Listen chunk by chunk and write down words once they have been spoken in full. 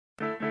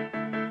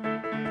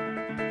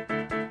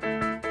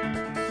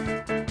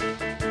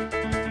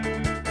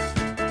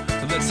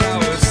that's how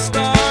it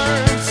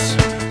starts.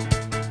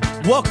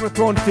 Welcome to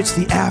Throwing Fits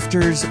the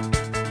Afters.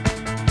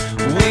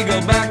 We go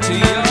back to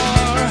your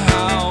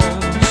house.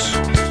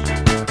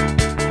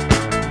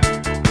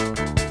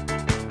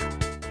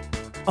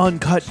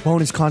 Uncut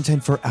bonus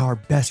content for our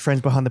best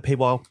friends behind the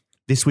paywall.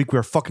 This week we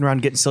are fucking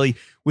around getting silly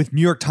with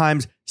New York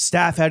Times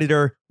staff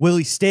editor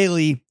Willy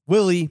Staley.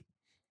 Willy,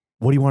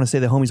 what do you want to say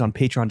to the homies on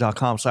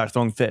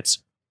patreon.com/throwingfits?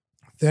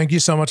 Thank you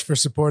so much for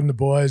supporting the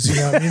boys. You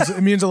know,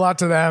 it means a lot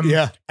to them.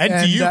 Yeah. And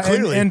to you,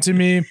 clearly. And to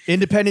me.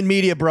 Independent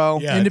media, bro.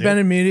 Yeah,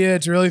 Independent media.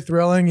 It's really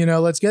thrilling. You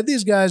know, let's get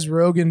these guys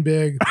Rogan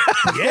big.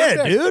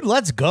 Yeah, dude.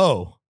 Let's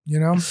go.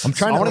 You know? I'm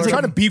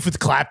trying to beef with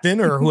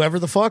Clapton or whoever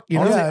the fuck. You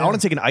know? I want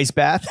to take an ice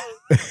bath.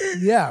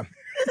 Yeah.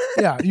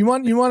 Yeah. You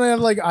want to have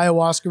like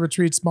ayahuasca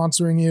retreat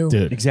sponsoring you.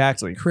 Dude.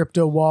 Exactly.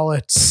 Crypto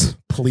wallets.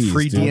 Please.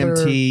 Free dude.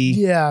 DMT.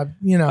 Yeah.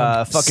 You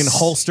know. Fucking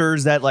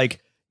holsters that like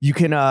you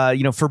can,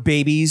 for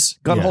babies.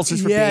 Gun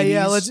holsters for babies.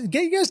 Yeah. Let's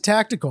get you guys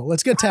tactical.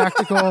 Let's get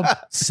tactical.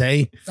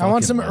 Say. I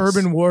want some less.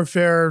 urban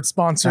warfare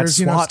sponsors.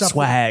 That SWAT stuff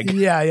swag.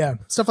 Yeah.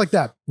 Stuff like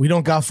that. We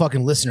don't got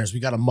fucking listeners. We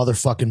got a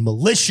motherfucking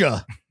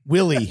militia.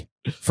 Willie,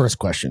 first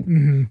question.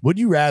 Mm-hmm. Would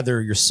you rather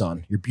your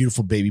son, your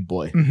beautiful baby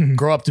boy, Mm-hmm.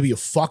 grow up to be a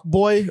fuck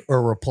boy or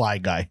a reply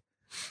guy?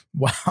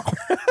 Wow.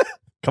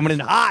 Coming in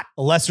hot.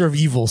 A lesser of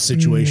evil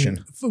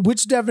situation.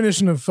 Which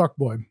definition of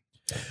fuckboy?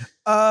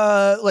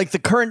 Like the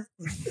current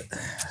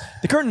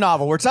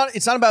novel where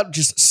it's not about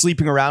just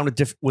sleeping around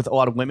with a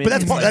lot of women.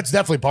 But that's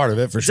definitely part of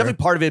it, for It's sure.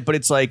 definitely part of it, but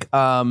it's like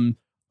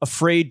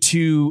afraid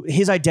to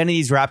his identity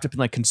is wrapped up in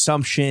like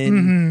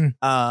consumption.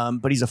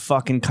 But he's a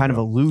fucking kind of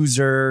a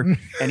loser,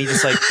 and he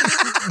just like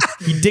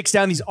he dicks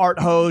down these art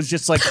hoes,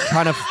 just like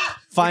trying to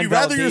find. Would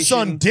you rather your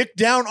son dick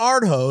down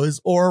art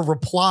hose or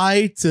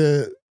reply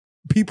to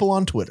people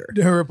on Twitter?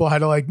 To reply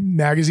to like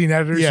magazine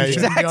editors Yeah, who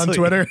shouldn't be on exactly.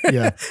 Twitter.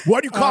 Yeah.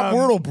 Why do you cop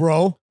Wordle,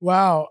 bro?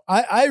 Wow.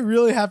 I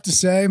really have to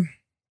say,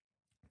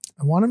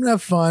 I want him to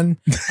have fun.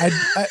 I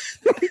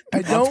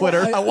don't. On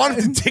Twitter. I want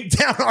him to dick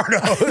down art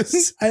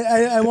hose.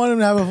 I want him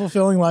to have a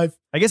fulfilling life.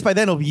 I guess by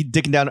then he'll be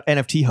dicking down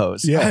NFT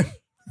hoes. Yeah.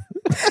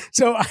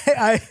 So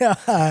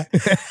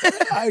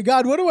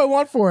God, what do I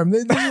want for him?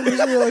 This is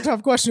a really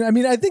tough question. I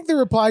mean, I think the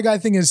reply guy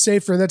thing is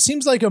safer. That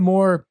seems like a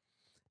more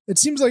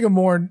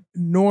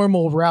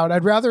normal route.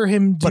 I'd rather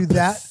him do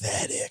that.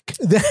 Pathetic.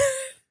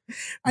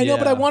 I know,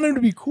 but I want him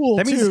to be cool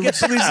That means too. he's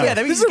getting, that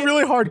means This is a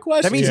really hard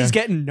question. That means he's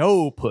getting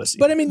no pussy.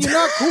 But I mean, you're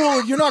not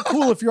cool. You're not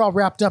cool if you're all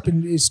wrapped up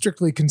in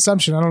strictly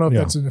consumption. I don't know if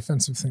that's an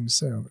offensive thing to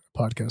say on the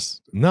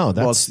podcast. No, Well,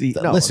 that's it's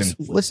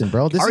the- listen,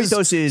 bro. This our is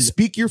ethos is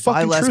speak your buy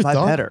fucking less, truth, buy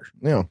dog. better.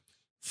 Yeah.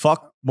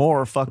 Fuck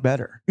more, fuck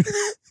better.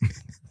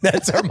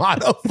 That's our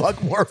motto.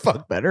 Fuck more,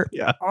 fuck better.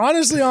 Yeah.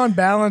 Honestly, on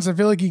balance, I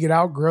feel like you could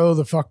outgrow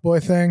the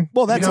fuckboy thing.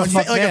 Well, that's You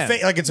know,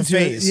 like it's a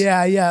phase.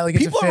 Yeah, like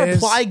People it's a are phase.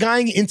 reply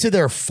guying into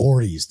their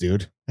 40s,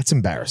 dude. That's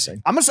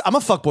embarrassing. I'm a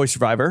fuckboy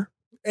survivor.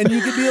 And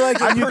you could be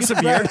like, I and you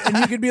persevered.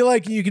 could be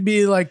like,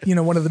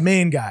 one of the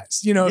main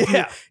guys. You know,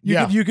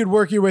 you could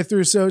work your way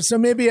through. So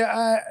maybe,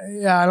 I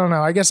don't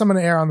know. I guess I'm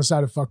going to err on the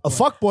side of fuckboy. A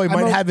fuckboy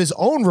might have his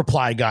own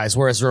reply guys,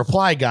 whereas a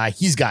reply guy,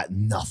 he's got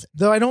nothing.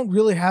 Though I don't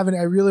really have it.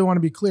 I really want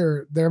to be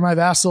clear. They're my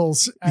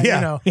vassals.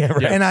 Right.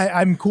 And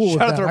I'm cool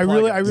Shout out with to them.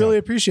 reply I guys. really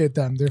appreciate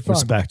them. They're fun.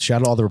 Respect. Shout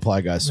out to all the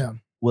reply guys. Yeah.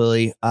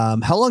 Willie, how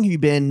long have you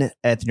been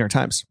at the New York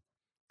Times?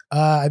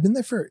 I've been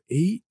there for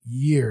 8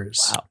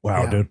 years.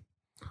 Wow, Yeah. dude.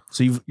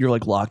 So you're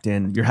like locked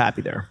in. You're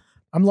happy there.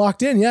 I'm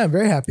locked in. Yeah, I'm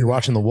very happy. You're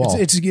watching the wall.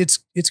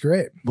 It's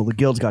great. Well, the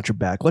guild's got your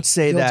back. Let's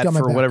say Guild's that got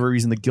my for back. whatever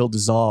reason the guild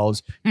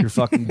dissolves, you're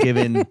fucking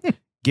given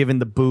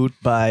the boot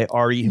by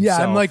Ari himself.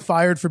 Yeah, I'm like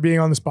fired for being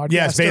on this podcast.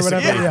 Yes, or basically.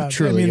 whatever. Yeah,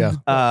 truly,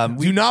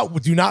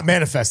 do not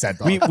manifest that,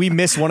 dog. we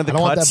miss one of the I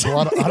don't want cuts. that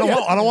blood.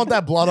 I don't want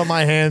that blood on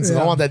my hands. And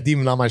I don't want that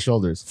demon on my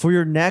shoulders. For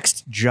your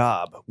next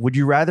job, would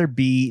you rather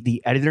be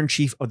the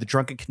editor-in-chief of the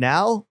Drunken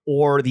Canal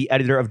or the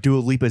editor of Dua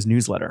Lipa's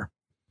newsletter?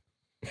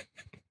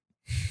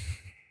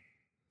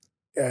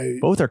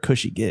 Both are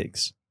cushy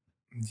gigs.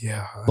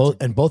 Yeah,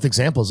 Both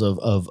examples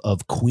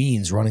of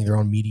queens running their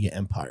own media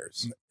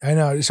empires. I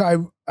know.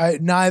 So I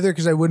neither,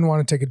 because I wouldn't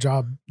want to take a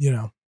job,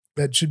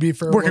 that should be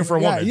for Working for a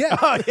woman. Yeah.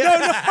 Oh,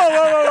 yeah.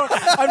 No.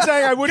 I'm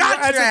saying I wouldn't.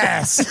 Got your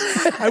ass.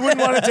 I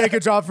wouldn't want to take a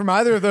job from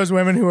either of those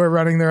women who are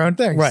running their own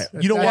things. Right.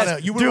 You don't want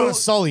to. You wouldn't want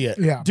to sully it.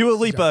 Yeah. Dua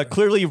Lipa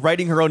clearly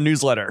writing her own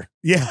newsletter.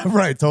 Yeah.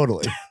 Right.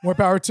 Totally. More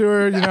power to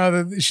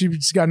her.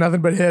 She's got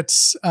nothing but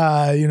hits.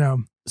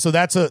 So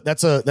that's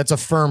a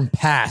firm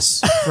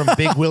pass from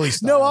Big Willie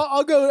style. No,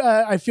 I'll go.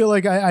 I feel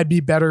like I'd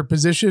be better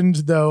positioned,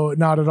 though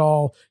not at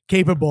all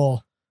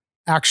capable,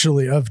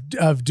 actually,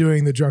 of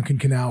doing the Drunken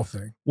Canal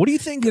thing. What do you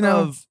think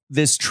of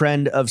this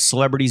trend of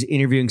celebrities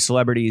interviewing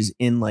celebrities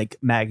in like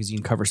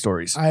magazine cover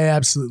stories? I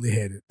absolutely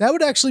hate it. That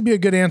would actually be a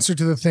good answer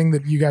to the thing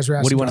that you guys were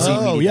asking. What do you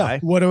want to see in media? yeah.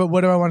 What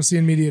do I want to see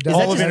in media?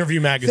 All of Interview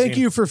Magazine. Thank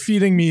you for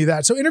feeding me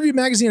that. So Interview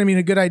Magazine, I mean,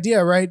 a good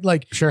idea, right?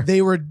 Like, Sure.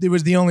 it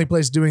was the only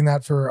place doing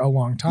that for a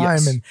long time,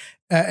 Yes. and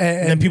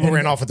then people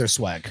ran off with their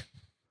swag.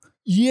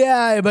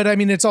 Yeah, but I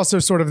mean, it's also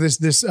sort of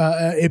this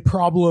a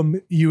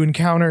problem you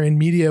encounter in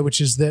media, which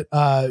is that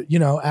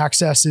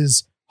access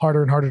is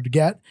harder and harder to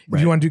get.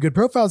 If you want to do good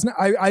profiles,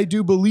 I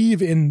do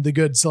believe in the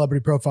good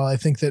celebrity profile. I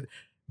think that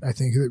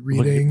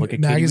reading look at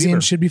Katie magazines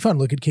Weaver. should be fun.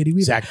 Look at Katie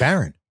Weaver. Zach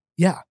Barron.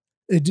 Yeah.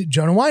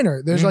 Jonah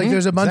Weiner. There's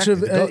there's a bunch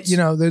Exactly.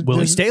 of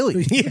Willy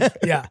Staley.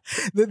 yeah.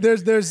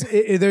 It's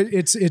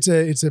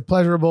a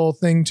pleasurable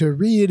thing to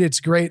read. It's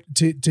great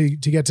to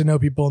get to know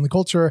people in the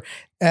culture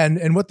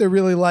and what they're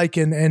really like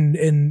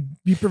and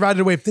be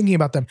provided a way of thinking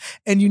about them.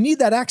 And you need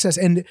that access.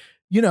 And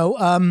you're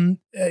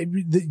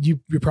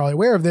probably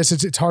aware of this.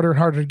 It's harder and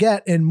harder to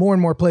get, and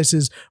more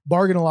places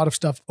bargain a lot of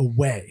stuff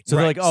away. So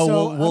they're like, oh,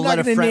 So we'll I'm let not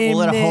a gonna friend, we'll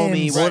let a name homie,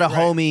 names. we'll let a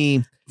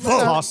homie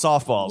toss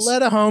softballs.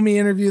 Let a homie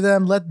interview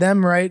them. Let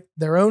them write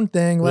their own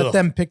thing. Let Ugh.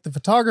 them pick the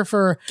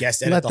photographer.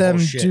 Guest edit Let the them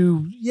whole shit.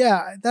 do.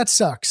 Yeah, that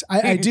sucks.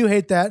 I do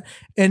hate that.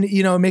 And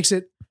it makes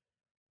it.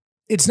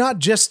 It's not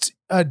just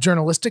a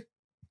journalistic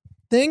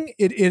thing.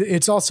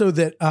 It's also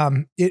that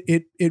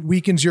it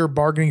weakens your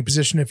bargaining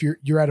position if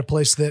you're at a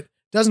place that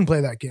doesn't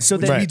play that game. So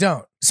which then- we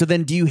don't. So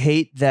then do you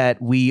hate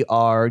that we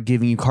are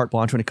giving you carte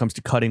blanche when it comes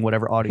to cutting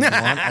whatever audio you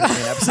want out of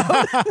an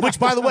episode? Which,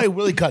 by the way,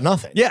 Willie cut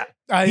nothing. Yeah.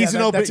 He's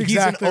an open. That's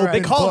exactly he's an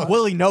right. They call book. it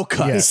Willy No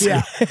Cuts.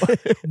 Yeah.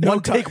 One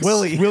take cuts.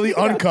 Willy. Willie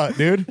uncut,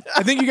 dude.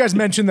 I think you guys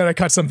mentioned that I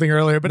cut something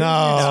earlier, but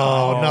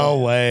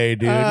No way,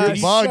 dude. You're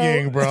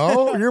bugging, so-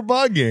 bro. You're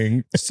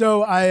bugging.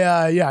 So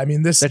I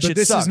mean this. That But shit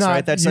this sucks, is not.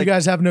 right? That's you like-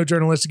 guys have no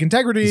journalistic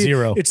integrity.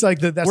 Zero. It's like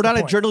that's We're the not a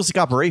point. journalistic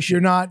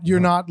operation. You're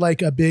not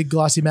like a big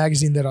glossy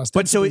magazine that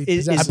But so ostensibly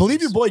is- I possesses believe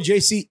your this. boy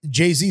Jay-Z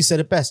said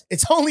it best.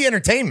 It's only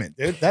entertainment,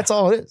 dude. That's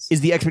all it is.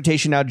 Is the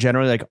expectation now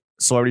generally like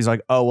celebrities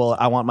like, oh, well,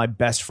 I want my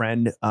best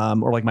friend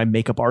or like my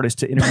makeup artist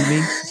to interview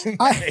me?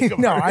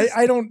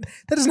 I don't.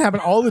 That doesn't happen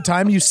all the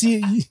time. You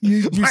see,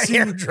 you My see,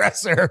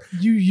 hairdresser.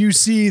 you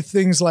see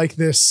things like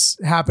this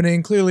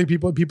happening. Clearly,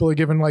 people are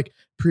given like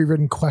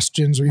pre-written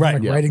questions or even Right,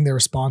 like yeah. writing their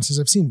responses.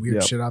 I've seen weird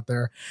Yep. shit out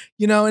there,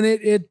 and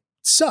it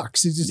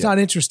sucks. It's just not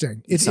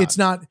interesting. It's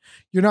not.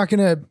 You're not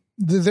gonna.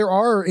 There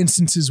are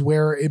instances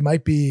where it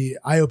might be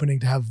eye-opening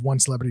to have one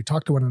celebrity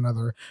talk to one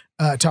another,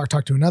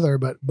 talk to another.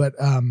 But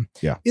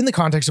Yeah. in the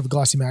context of a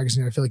glossy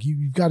magazine, I feel like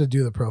you've got to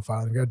do the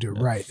profile. You've got to do it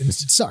right, and it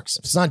sucks.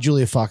 If it's not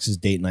Julia Fox's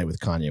date night with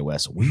Kanye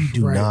West, we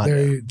do Right not.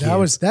 there,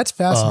 that's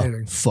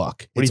fascinating.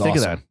 Fuck. What do you think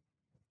of that?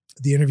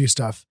 The interview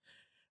stuff.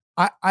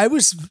 I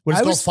was What is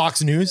I it called? was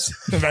Fox News?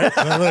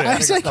 I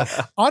was like,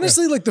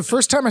 honestly, like the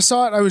first time I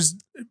saw it, I was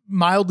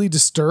mildly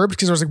disturbed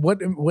because I was like,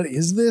 what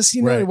is this?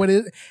 Right. What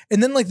is,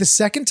 and then like the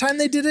second time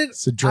they did it,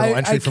 It's a journal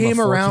entry I from a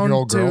came around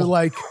 14-year-old to girl.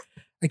 like,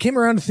 I came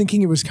around to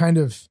thinking it was kind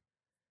of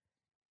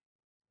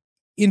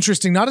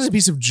interesting, not as a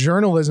piece of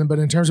journalism, but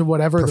in terms of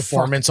whatever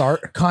Performance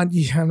art.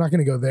 yeah, I'm not going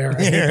to go there.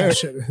 I hate that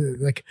shit.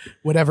 Like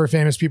whatever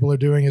famous people are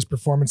doing is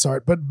performance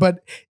art, but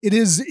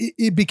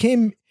it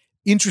became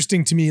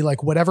interesting to me,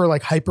 like whatever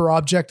like hyper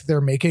object they're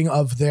making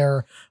of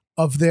their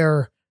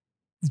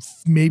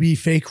maybe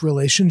fake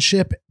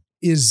relationship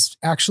is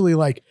actually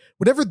like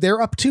whatever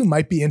they're up to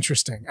might be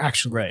interesting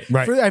actually.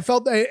 Right. I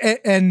felt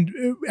and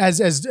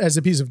as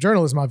a piece of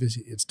journalism,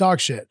 obviously it's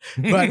dog shit,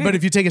 but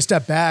if you take a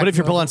step back, But if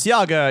you're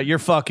Balenciaga, you're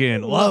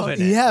fucking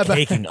loving it. yeah, but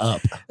Taking up.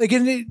 like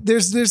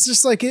there's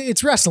just like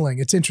it's wrestling.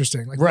 It's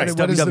interesting. Like Right.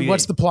 WWE.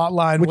 what's the plot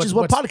line? Which is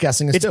what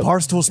podcasting is It's too.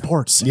 Barstool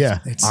Sports. Yeah,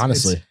 It's-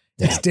 honestly.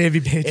 It's Davey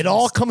Page. It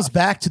all comes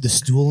back to the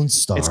stool and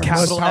stars. It's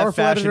capital Most F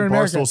powerful editor fashion in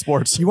America. Barstool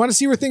Sports. You want to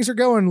see where things are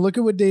going? Look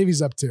at what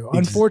Davey's up to.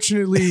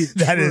 Unfortunately,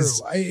 That true.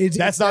 is-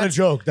 That's not a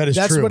joke. That is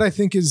That's true. what I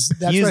think is.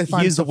 That's He what I is,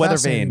 find he is so the weather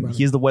fascinating vane. about it.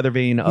 He is the weather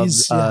vane of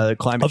He's- yeah.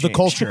 climate of the change.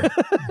 culture.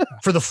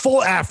 For the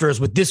full afters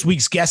with this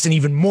week's guest and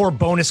even more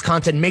bonus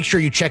content, make sure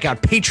you check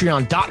out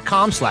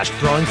patreon.com/throwingfits.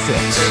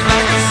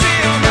 I can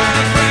see 'em